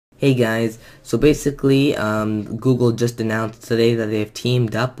Hey guys, so basically Google just announced today that they've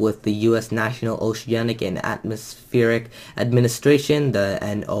teamed up with the U.S. National Oceanic and Atmospheric Administration, the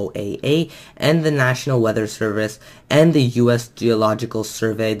NOAA, and the National Weather Service, and the U.S. Geological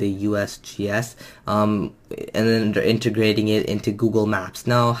Survey, the USGS, and then they're integrating it into Google Maps.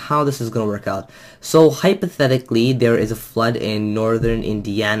 Now, how this is going to work out. So, hypothetically, there is a flood in northern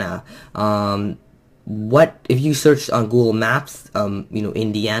Indiana. What if you searched on Google Maps,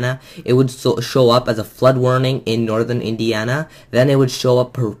 Indiana, it would show up as a flood warning in northern Indiana. Then it would show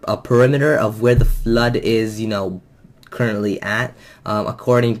up a perimeter of where the flood is, currently at,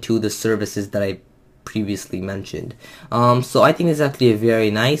 according to the services that I previously mentioned. So I think it's actually very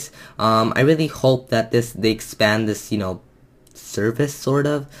nice. I really hope that they expand this, service, sort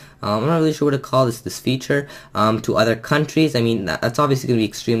of. I'm not really sure what to call this feature to other countries. I mean, that's obviously going to be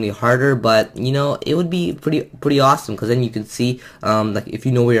extremely harder, but it would be pretty awesome, because then you can see like if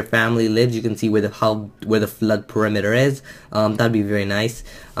you know where your family lives, you can see where the flood perimeter is. That'd be very nice.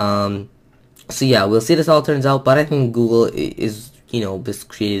 So yeah, we'll see how this all turns out, but I think Google is just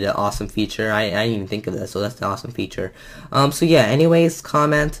created an awesome feature. I didn't even think of that, so that's an awesome feature. So yeah, anyways,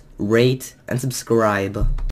 comment, rate, and subscribe.